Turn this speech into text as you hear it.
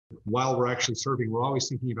while we're actually serving, we're always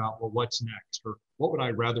thinking about, well, what's next, or what would I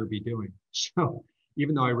rather be doing? So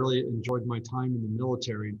even though I really enjoyed my time in the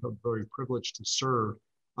military and felt very privileged to serve,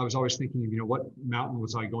 I was always thinking, what mountain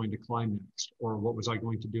was I going to climb next, or what was I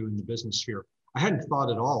going to do in the business sphere? I hadn't thought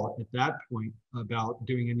at all at that point about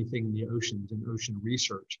doing anything in the oceans and ocean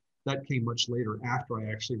research. That came much later, after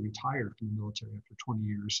I actually retired from the military after 20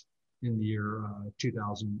 years in the year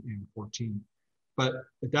 2014. But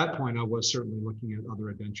at that point, I was certainly looking at other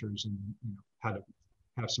adventures and how to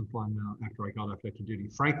have some fun after I got off active duty.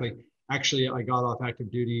 Frankly, actually, I got off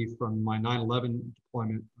active duty from my 9/11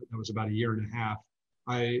 deployment. That was about a year and a half.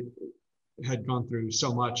 I had gone through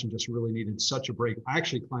so much and just really needed such a break. I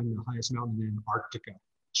actually climbed the highest mountain in Antarctica.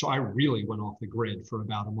 So I really went off the grid for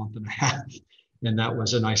about a month and a half. And that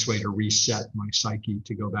was a nice way to reset my psyche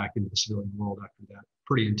to go back into the civilian world after that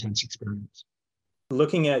pretty intense experience.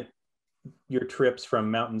 Looking at your trips from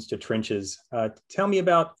mountains to trenches, tell me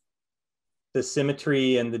about the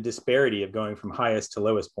symmetry and the disparity of going from highest to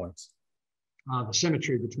lowest points. The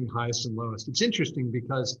symmetry between highest and lowest. It's interesting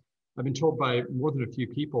because I've been told by more than a few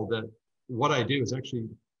people that what I do is actually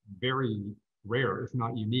very rare, if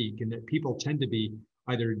not unique, and that people tend to be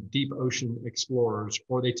either deep ocean explorers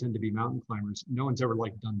or they tend to be mountain climbers. No one's ever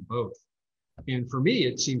done both. And for me,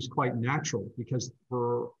 it seems quite natural because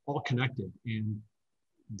we're all connected, and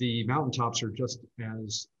the mountaintops are just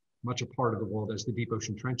as much a part of the world as the deep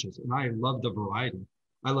ocean trenches. And I love the variety.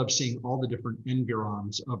 I love seeing all the different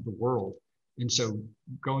environs of the world. And so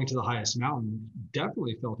going to the highest mountain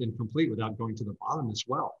definitely felt incomplete without going to the bottom as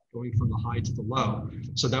well, going from the high to the low.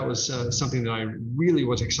 So that was something that I really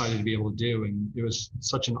was excited to be able to do. And it was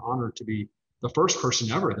such an honor to be the first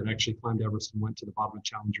person ever that actually climbed Everest and went to the bottom of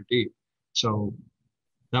Challenger Deep. So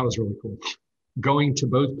that was really cool. Going to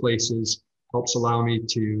both places helps allow me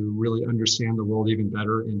to really understand the world even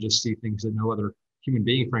better and just see things that no other human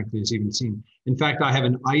being, frankly, has even seen. In fact, I have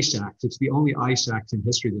an ice axe. It's the only ice axe in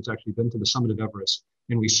history that's actually been to the summit of Everest.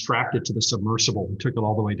 And we strapped it to the submersible and took it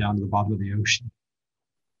all the way down to the bottom of the ocean.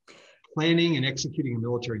 Planning and executing a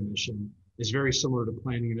military mission is very similar to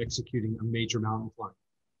planning and executing a major mountain climb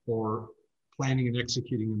or planning and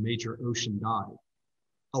executing a major ocean dive.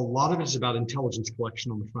 A lot of it is about intelligence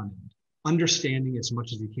collection on the front end, understanding as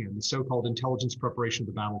much as you can, the so-called intelligence preparation of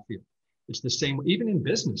the battlefield. It's the same, even in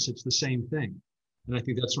business, it's the same thing. And I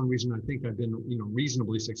think that's one reason I think I've been,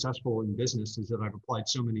 reasonably successful in business is that I've applied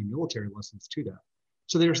so many military lessons to that.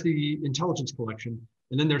 So there's the intelligence collection,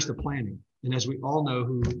 and then there's the planning. And as we all know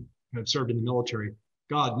who have served in the military,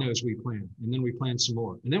 God knows we plan, and then we plan some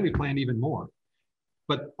more, and then we plan even more.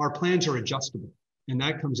 But our plans are adjustable, and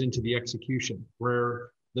that comes into the execution,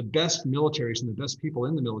 where the best militaries and the best people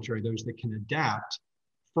in the military, those that can adapt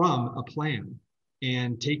from a plan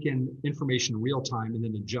and take in information in real time and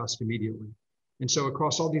then adjust immediately. And so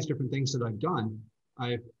across all these different things that I've done,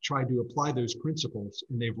 I've tried to apply those principles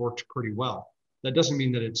and they've worked pretty well. That doesn't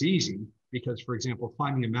mean that it's easy because, for example,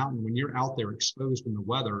 climbing a mountain, when you're out there exposed in the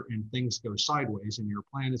weather and things go sideways and your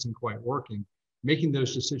plan isn't quite working, making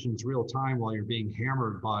those decisions real time while you're being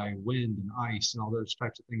hammered by wind and ice and all those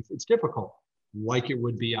types of things, it's difficult, like it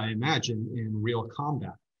would be, I imagine, in real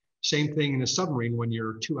combat. Same thing in a submarine when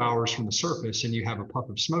you're 2 hours from the surface and you have a puff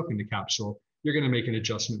of smoke in the capsule, you're going to make an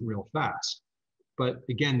adjustment real fast. But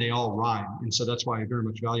again, they all rhyme. And so that's why I very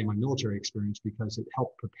much value my military experience because it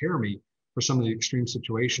helped prepare me for some of the extreme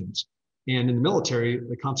situations. And in the military,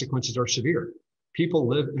 the consequences are severe. People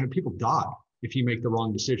live and people die if you make the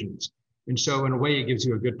wrong decisions. And so in a way, it gives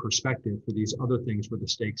you a good perspective for these other things where the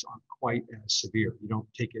stakes aren't quite as severe. You don't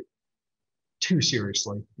take it too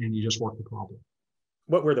seriously and you just work the problem.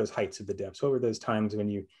 What were those heights of the depths? What were those times when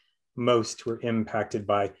you most were impacted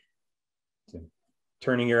by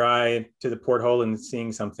turning your eye to the porthole and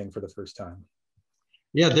seeing something for the first time?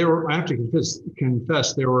 Yeah, I have to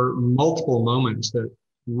confess, there were multiple moments that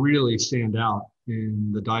really stand out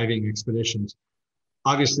in the diving expeditions.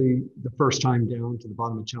 Obviously, the first time down to the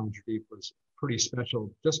bottom of Challenger Deep was pretty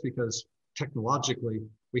special just because technologically,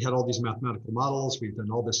 we had all these mathematical models, we've done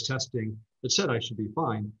all this testing that said I should be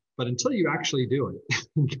fine. But until you actually do it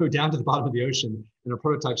and go down to the bottom of the ocean in a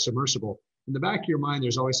prototype submersible, in the back of your mind,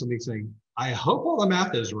 there's always something saying, I hope all the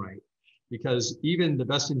math is right, because even the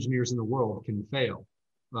best engineers in the world can fail.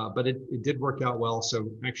 But it did work out well. So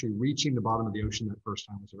actually reaching the bottom of the ocean that first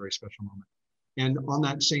time was a very special moment. And on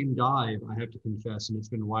that same dive, I have to confess, and it's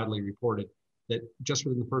been widely reported, that just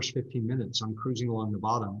within the first 15 minutes, I'm cruising along the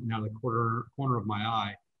bottom, and out of the corner of my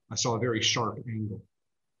eye, I saw a very sharp angle.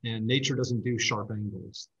 And nature doesn't do sharp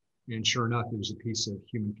angles. And sure enough, it was a piece of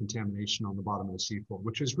human contamination on the bottom of the seafloor,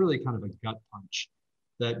 which was really kind of a gut punch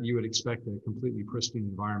that you would expect a completely pristine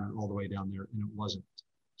environment all the way down there, and it wasn't.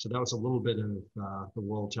 So that was a little bit of the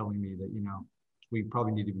world telling me that, we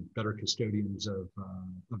probably need to be better custodians of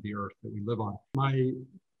the earth that we live on. My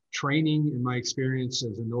training and my experience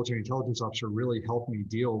as a military intelligence officer really helped me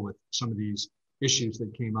deal with some of these issues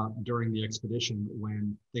that came up during the expedition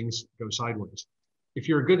when things go sideways. If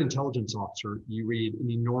you're a good intelligence officer, you read an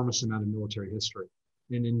enormous amount of military history.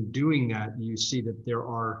 And in doing that, you see that there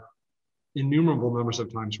are innumerable numbers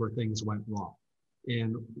of times where things went wrong.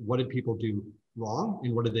 And what did people do wrong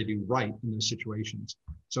and what did they do right in those situations?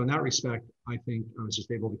 So in that respect, I think I was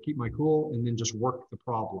just able to keep my cool and then just work the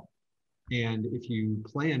problem. And if you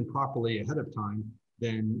plan properly ahead of time,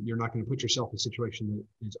 then you're not going to put yourself in a situation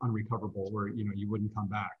that is unrecoverable where you wouldn't come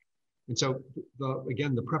back. And so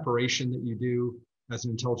again, the preparation that you do as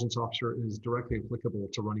an intelligence officer is directly applicable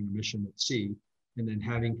to running a mission at sea, and then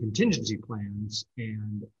having contingency plans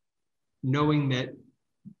and knowing that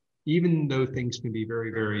even though things can be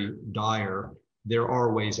very, very dire, there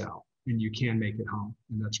are ways out and you can make it home.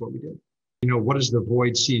 And that's what we did. What does the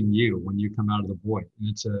void see in you when you come out of the void? And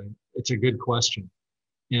it's a good question.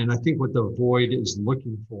 And I think what the void is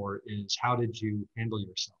looking for is, how did you handle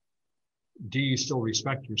yourself? Do you still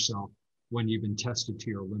respect yourself when you've been tested to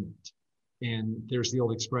your limit? And there's the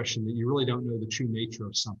old expression that you really don't know the true nature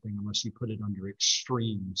of something unless you put it under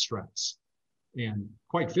extreme stress. And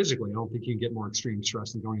quite physically, I don't think you can get more extreme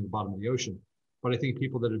stress than going to the bottom of the ocean. But I think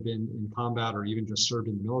people that have been in combat or even just served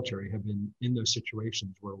in the military have been in those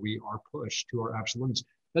situations where we are pushed to our absolute limits.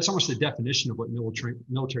 That's almost the definition of what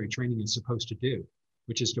military training is supposed to do,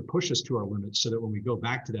 which is to push us to our limits so that when we go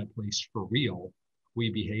back to that place for real, we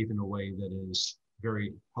behave in a way that is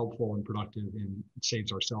very helpful and productive and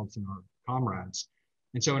saves ourselves and our comrades.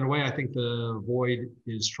 And so in a way, I think the void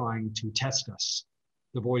is trying to test us.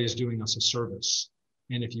 The void is doing us a service.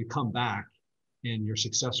 And if you come back and you're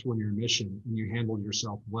successful in your mission and you handle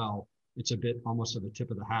yourself well, it's a bit almost of a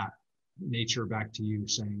tip of the hat, nature back to you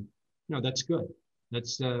saying, no, that's good.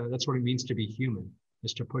 That's what it means to be human,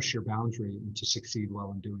 is to push your boundary and to succeed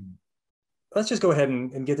well in doing it. Let's just go ahead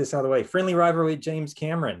and get this out of the way. Friendly rivalry, James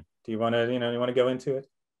Cameron. Do you want to go into it?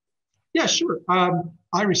 Yeah, sure.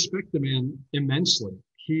 I respect the man immensely.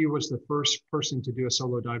 He was the first person to do a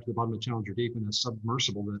solo dive to the bottom of Challenger Deep in a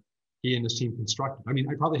submersible that he and his team constructed. I mean,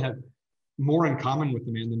 I probably have more in common with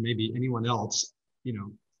the man than maybe anyone else,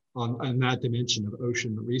 on that dimension of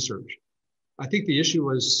ocean research. I think the issue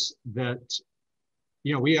was that,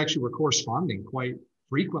 we actually were corresponding quite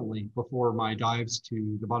frequently before my dives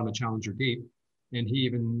to the bottom of Challenger Deep. And he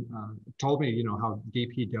even told me, how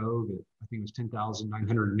deep he dove at, I think it was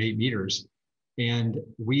 10,908 meters. And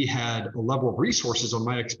we had a level of resources on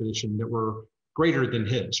my expedition that were greater than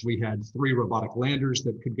his. We had 3 robotic landers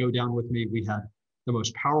that could go down with me. We had the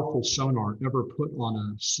most powerful sonar ever put on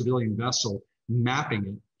a civilian vessel, mapping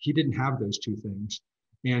it. He didn't have those 2 things.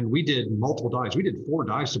 And we did multiple dives. We did 4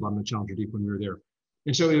 dives to the bottom of Challenger Deep when we were there.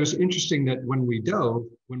 And so it was interesting that when we dove,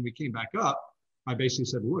 when we came back up, I basically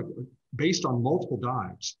said, look, based on multiple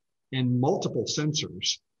dives and multiple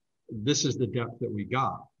sensors, this is the depth that we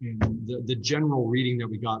got. And the general reading that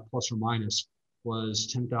we got, plus or minus, was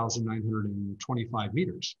 10,925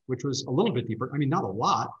 meters, which was a little bit deeper. I mean, not a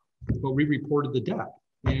lot, but we reported the depth.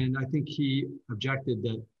 And I think he objected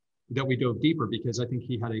that we dove deeper because I think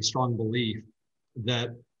he had a strong belief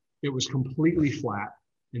that it was completely flat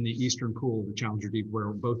in the eastern pool of the Challenger Deep where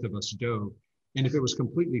both of us dove. And if it was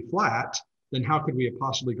completely flat, then how could we have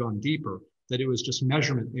possibly gone deeper? That it was just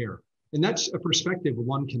measurement error. And that's a perspective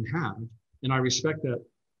one can have. And I respect that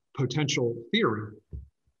potential theory,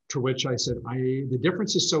 to which I said, the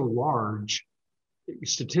difference is so large,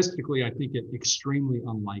 statistically, I think it extremely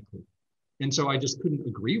unlikely. And so I just couldn't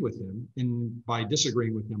agree with him. And by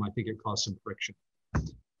disagreeing with him, I think it caused some friction.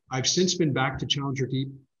 I've since been back to Challenger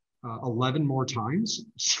Deep 11 more times.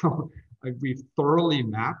 So we've thoroughly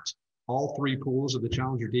mapped all 3 pools of the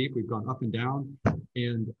Challenger Deep. We've gone up and down.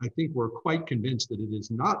 And I think we're quite convinced that it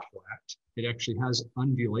is not flat. It actually has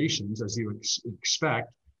undulations, as you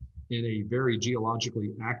expect, in a very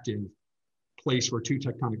geologically active place where 2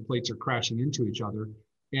 tectonic plates are crashing into each other.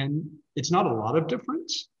 And it's not a lot of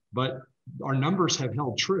difference, but our numbers have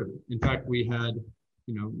held true. In fact, we had,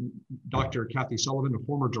 Dr. Kathy Sullivan, a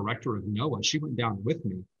former director of NOAA, she went down with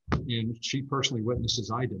me and she personally witnessed,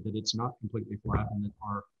 as I did, that it's not completely flat and that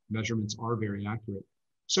our measurements are very accurate.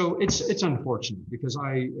 So it's unfortunate because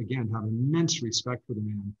I, again, have immense respect for the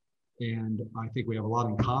man. And I think we have a lot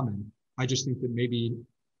in common. I just think that maybe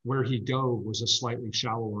where he dove was a slightly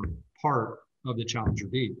shallower part of the Challenger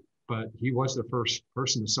Deep, but he was the first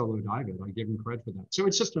person to solo dive it. I give him credit for that. So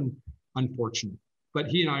it's just unfortunate. But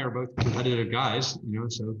he and I are both competitive guys,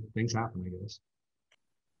 so things happen, I guess.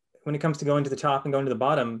 when it comes to going to the top and going to the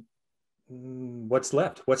bottom, what's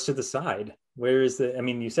left? What's to the side? Where is the, I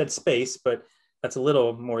mean, you said space, but that's a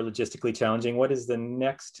little more logistically challenging. What is the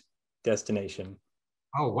next destination?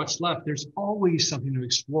 Oh, what's left? There's always something to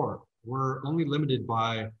explore. We're only limited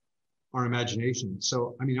by our imagination.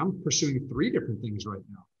 So, I mean, I'm pursuing 3 different things right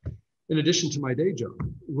now, in addition to my day job,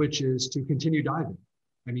 which is to continue diving.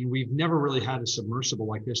 I mean, we've never really had a submersible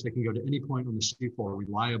like this that can go to any point on the seafloor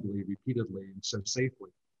reliably, repeatedly, and so safely.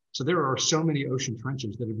 So there are so many ocean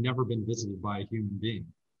trenches that have never been visited by a human being.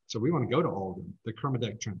 So we want to go to all of them: the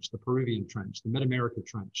Kermadec Trench, the Peruvian Trench, the Mid-America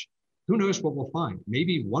Trench. Who knows what we'll find?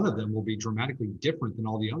 Maybe one of them will be dramatically different than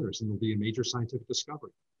all the others, and it'll be a major scientific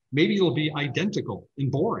discovery. Maybe it'll be identical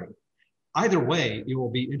and boring. Either way, it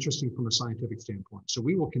will be interesting from a scientific standpoint. So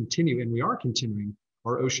we will continue, and we are continuing,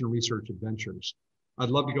 our ocean research adventures. I'd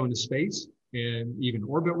love to go into space and even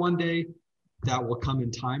orbit one day. That will come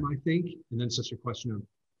in time, I think. And then it's just a question of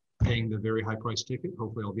paying the very high price ticket.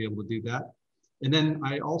 Hopefully I'll be able to do that. And then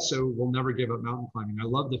I also will never give up mountain climbing. I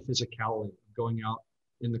love the physicality of going out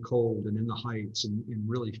in the cold and in the heights and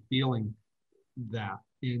really feeling that.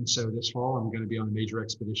 And so this fall, I'm going to be on a major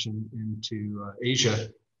expedition into Asia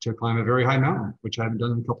to climb a very high mountain, which I haven't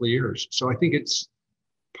done in a couple of years. So I think it's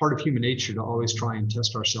part of human nature to always try and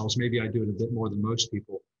test ourselves. Maybe I do it a bit more than most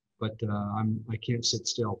people, but I can't sit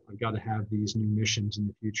still. I've got to have these new missions in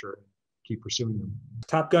the future and keep pursuing them.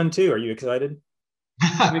 Top Gun 2, are you excited?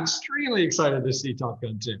 I'm extremely excited to see Top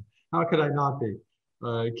Gun 2. How could I not be?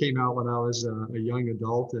 It came out when I was a young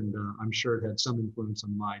adult, and I'm sure it had some influence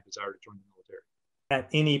on my desire to join the military. At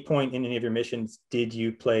any point in any of your missions, did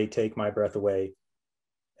you play Take My Breath Away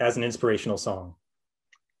as an inspirational song?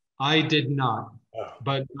 I did not, Oh.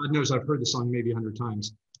 but God knows I've heard the song maybe 100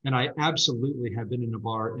 times. And I absolutely have been in a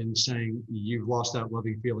bar and sang "You've Lost That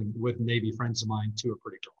Loving Feeling" with Navy friends of mine to a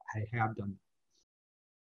pretty girl. I have done that.